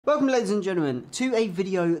Welcome ladies and gentlemen to a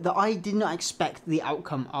video that I did not expect the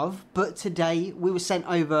outcome of, but today we were sent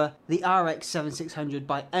over the RX7600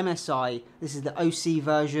 by MSI. This is the OC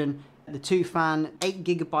version, the 2-fan,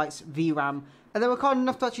 8GB VRAM, and they were kind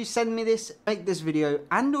enough to actually send me this, make this video,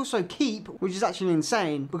 and also keep, which is actually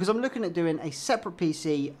insane because I'm looking at doing a separate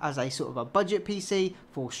PC as a sort of a budget PC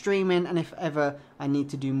for streaming, and if ever I need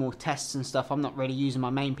to do more tests and stuff, I'm not really using my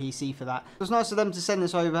main PC for that. It was nice of them to send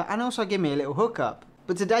this over and also give me a little hookup.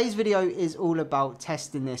 But today's video is all about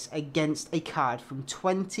testing this against a card from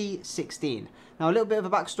 2016. Now a little bit of a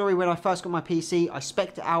backstory: when I first got my PC, I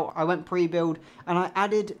spec'd it out, I went pre-build, and I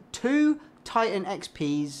added 2 Titan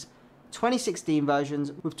XPs 2016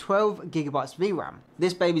 versions with 12GB VRAM.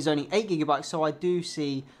 This baby's only 8GB, so I do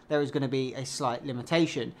see there is going to be a slight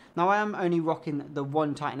limitation. Now I am only rocking the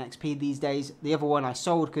 1 Titan XP these days. The other one I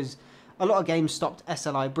sold because a lot of games stopped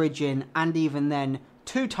SLI bridging, and even then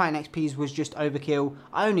 2 Titan XPs was just overkill.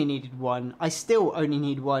 I only needed 1. I still only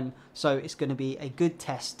need 1, so it's going to be a good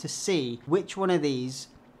test to see which one of these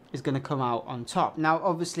is going to come out on top. Now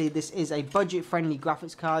obviously this is a budget friendly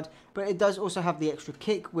graphics card, but it does also have the extra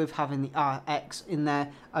kick with having the RX in there,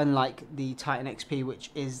 unlike the Titan XP, which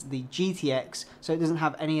is the GTX, so it doesn't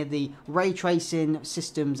have any of the ray tracing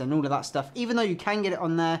systems and all of that stuff. Even though you can get it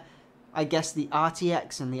on there, I guess the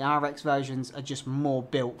RTX and the RX versions are just more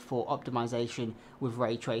built for optimization with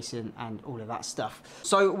ray tracing and all of that stuff.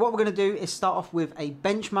 So what we're going to do is start off with a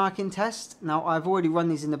benchmarking test. Now I've already run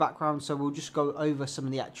these in the background, so we'll just go over some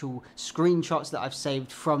of the actual screenshots that I've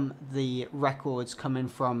saved from the records coming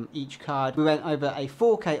from each card. We went over a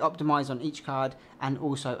 4K optimize on each card and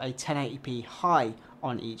also a 1080p high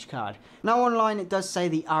on each card. Now online it does say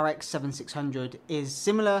the RX7600 is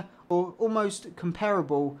similar or almost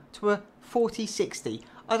comparable to a 4060.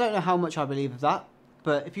 I don't know how much I believe of that,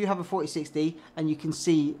 but if you have a 4060 and you can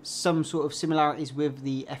see some sort of similarities with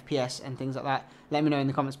the FPS and things like that, let me know in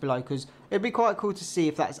the comments below, because it'd be quite cool to see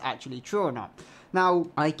if that's actually true or not. Now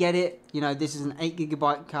I get it, you know, this is an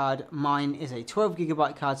 8GB card, mine is a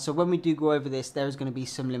 12GB card, so when we do go over this there is going to be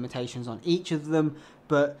some limitations on each of them,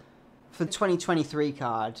 but for the 2023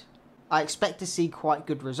 card I expect to see quite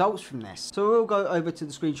good results from this. So we'll go over to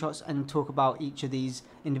the screenshots and talk about each of these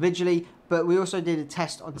individually, but we also did a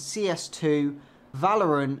test on CS2,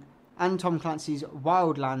 Valorant, and Tom Clancy's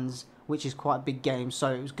Wildlands, which is quite a big game,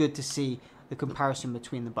 so it was good to see the comparison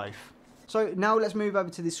between the both. So now let's move over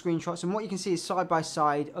to the screenshots, and what you can see is side by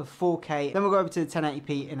side of 4K. Then we'll go over to the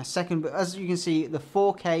 1080p in a second, but as you can see, the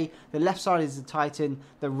 4K, the left side is the Titan,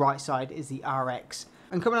 the right side is the RX.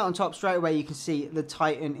 And coming out on top straight away, you can see the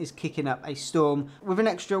Titan is kicking up a storm with an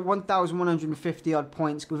extra 1,150 odd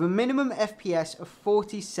points, with a minimum FPS of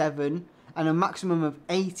 47 and a maximum of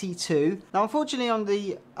 82. Now unfortunately on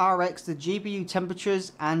the RX, the GPU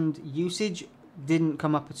temperatures and usage didn't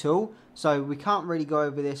come up at all, so we can't really go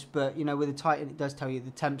over this, but you know, with the Titan it does tell you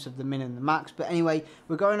the temps of the min and the max. But anyway,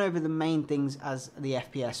 we're going over the main things as the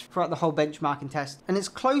FPS throughout the whole benchmarking test, and it's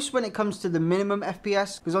close when it comes to the minimum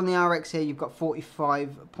FPS, because on the RX here you've got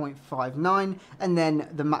 45.59 and then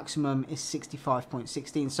the maximum is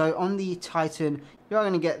 65.16. so on the Titan you're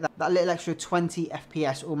going to get that little extra 20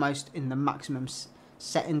 FPS almost in the maximum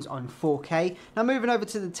settings on 4K. Now moving over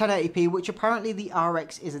to the 1080p, which apparently the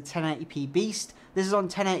RX is a 1080p beast. This is on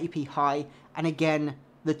 1080p high, and again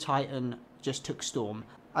the Titan just took storm.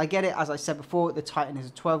 I get it, as I said before, the Titan is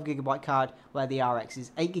a 12GB card where the RX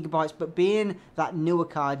is 8GB, but being that newer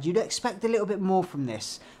card you'd expect a little bit more from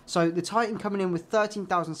this. So the Titan coming in with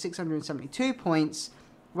 13,672 points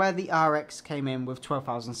where the RX came in with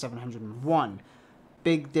 12,701.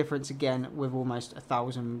 Big difference again, with almost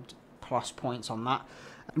 1,000 plus points on that.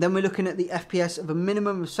 And then we're looking at the FPS of a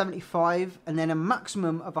minimum of 75 and then a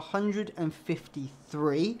maximum of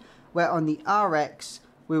 153, where on the RX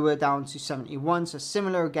we were down to 71, so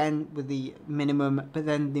similar again with the minimum, but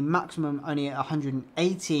then the maximum only at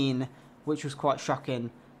 118, which was quite shocking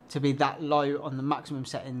to be that low on the maximum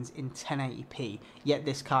settings in 1080p, yet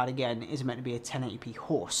this card again is meant to be a 1080p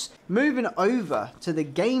horse. Moving over to the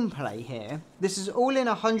gameplay here, this is all in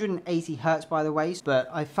 180Hz by the way, but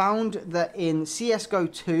I found that in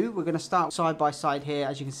CSGO 2, we're going to start side by side here,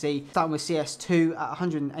 as you can see, starting with CS2 at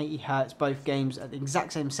 180Hz, both games at the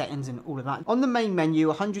exact same settings and all of that. On the main menu,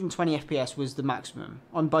 120 FPS was the maximum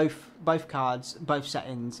on both cards, both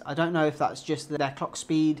settings. I don't know if that's just their clock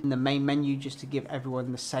speed in the main menu just to give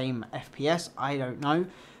everyone the same FPS, I don't know.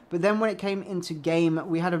 But then when it came into game,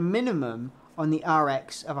 we had a minimum on the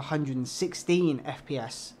RX of 116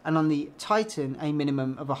 FPS and on the Titan a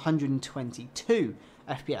minimum of 122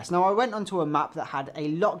 FPS. Now I went onto a map that had a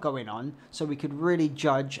lot going on, so we could really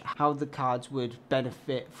judge how the cards would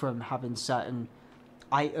benefit from having certain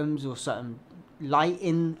items or certain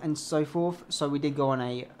lighting and so forth. So we did go on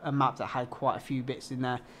a map that had quite a few bits in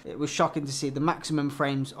there. It was shocking to see the maximum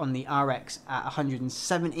frames on the RX at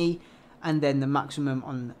 170 and then the maximum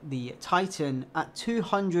on the Titan at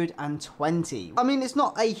 220. I mean, it's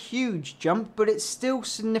not a huge jump, but it's still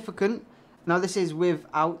significant. Now this is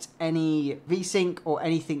without any VSync or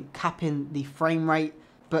anything capping the frame rate,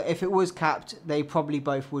 but if it was capped, they probably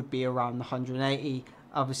both would be around the 180.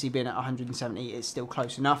 Obviously being at 170, it's still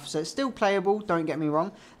close enough, so it's still playable, don't get me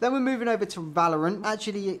wrong. Then we're moving over to Valorant.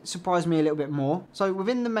 Actually, it surprised me a little bit more. So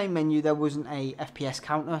within the main menu, there wasn't a FPS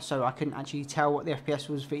counter, so I couldn't actually tell what the FPS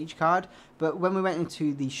was for each card. But when we went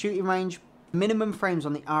into the shooting range, minimum frames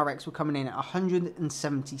on the RX were coming in at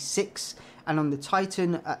 176, and on the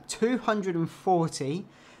Titan at 240,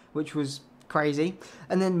 which was crazy.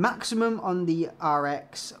 And then maximum on the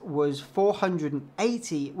RX was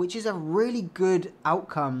 480, which is a really good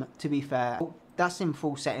outcome, to be fair. That's in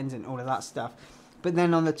full settings and all of that stuff. But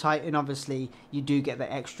then on the Titan, obviously, you do get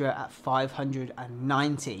the extra at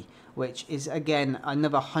 590, which is, again,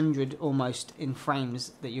 another 100 almost in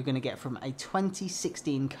frames that you're going to get from a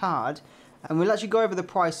 2016 card. And we'll actually go over the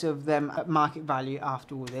price of them at market value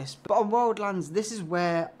after all this. But on Wildlands, this is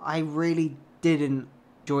where I really didn't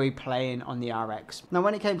enjoy playing on the RX. Now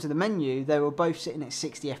when it came to the menu, they were both sitting at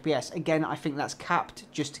 60 FPS. Again, I think that's capped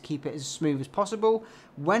just to keep it as smooth as possible.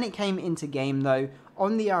 When it came into game though,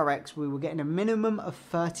 on the RX we were getting a minimum of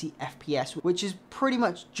 30 FPS, which is pretty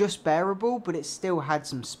much just bearable, but it still had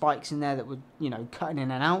some spikes in there that were, you know, cutting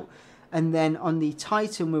in and out. And then on the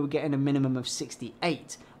Titan we were getting a minimum of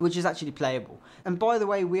 68, which is actually playable. And by the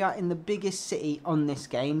way, we are in the biggest city on this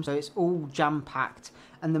game, so it's all jam-packed.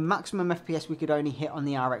 And the maximum FPS we could only hit on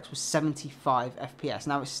the RX was 75 FPS.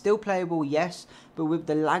 Now it's still playable, yes, but with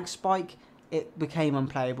the lag spike, it became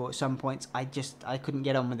unplayable at some points. I couldn't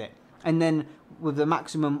get on with it. And then with the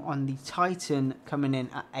maximum on the Titan coming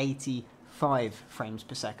in at 85 frames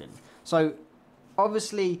per second. So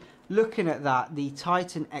obviously, looking at that, the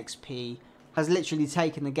Titan XP has literally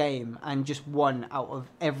taken the game and just won out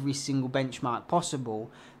of every single benchmark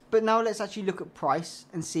possible. But now let's actually look at price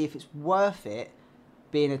and see if it's worth it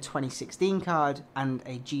being a 2016 card and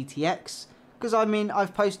a GTX. Because I mean,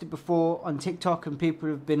 I've posted before on TikTok and people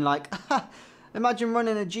have been like, imagine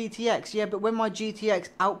running a GTX. Yeah, but when my GTX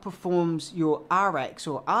outperforms your RX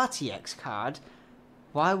or RTX card,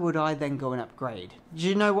 why would I then go and upgrade? Do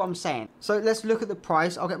you know what I'm saying? So let's look at the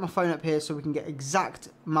price. I'll get my phone up here so we can get exact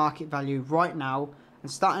market value right now.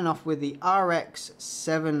 And starting off with the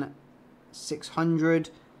RX7600.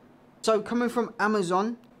 So coming from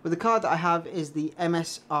Amazon, well, the card that I have is the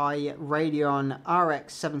MSI Radeon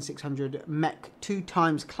RX7600 Mech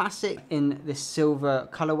 2x Classic in this silver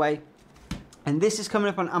colorway. And this is coming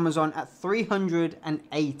up on Amazon at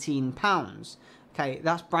 £318. Okay,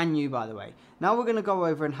 that's brand new, by the way. Now we're going to go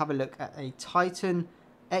over and have a look at a Titan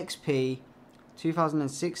XP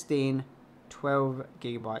 2016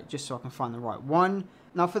 12GB, just so I can find the right one.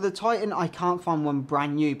 Now for the Titan, I can't find one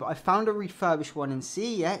brand new, but I found a refurbished one in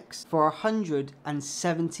CEX for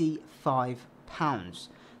 £175.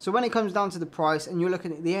 So when it comes down to the price, and you're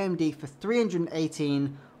looking at the AMD for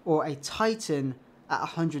 318 or a Titan at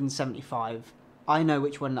 175, I know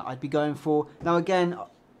which one that I'd be going for. Now again,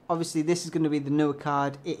 obviously this is going to be the newer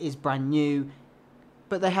card, it is brand new,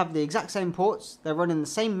 but they have the exact same ports, they're running the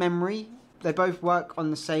same memory, they both work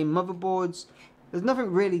on the same motherboards. There's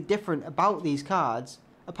nothing really different about these cards,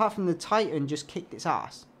 apart from the Titan just kicked its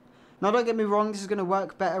ass. Now don't get me wrong, this is going to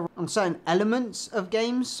work better on certain elements of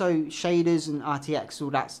games, so shaders and RTX, all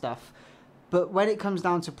that stuff. But when it comes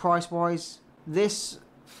down to price-wise, this,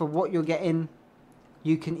 for what you're getting,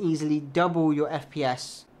 you can easily double your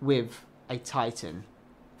FPS with a Titan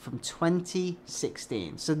from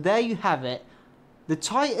 2016. So there you have it. The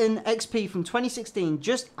Titan XP from 2016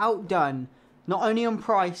 just outdone, not only on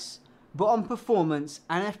price, but on performance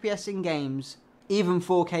and FPS in games, even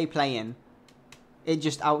 4K playing, it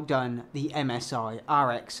just outdone the MSI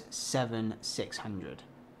RX7600.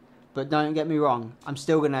 But don't get me wrong, I'm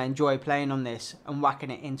still going to enjoy playing on this and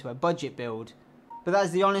whacking it into a budget build. But that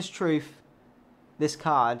is the honest truth, this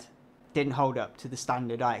card didn't hold up to the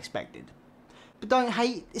standard I expected. But don't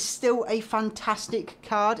hate, it's still a fantastic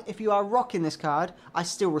card. If you are rocking this card, I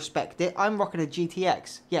still respect it. I'm rocking a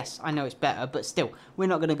GTX. Yes, I know it's better, but still, we're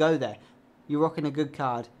not going to go there. You're rocking a good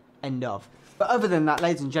card, end of. But other than that,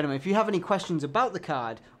 ladies and gentlemen, if you have any questions about the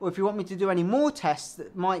card, or if you want me to do any more tests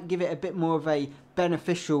that might give it a bit more of a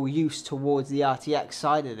beneficial use towards the RTX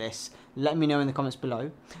side of this, let me know in the comments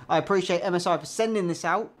below. I appreciate MSI for sending this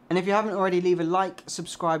out. And if you haven't already, leave a like,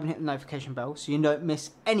 subscribe and hit the notification bell so you don't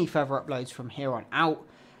miss any further uploads from here on out.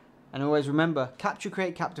 And always remember, capture,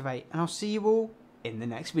 create, captivate, and I'll see you all in the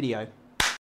next video.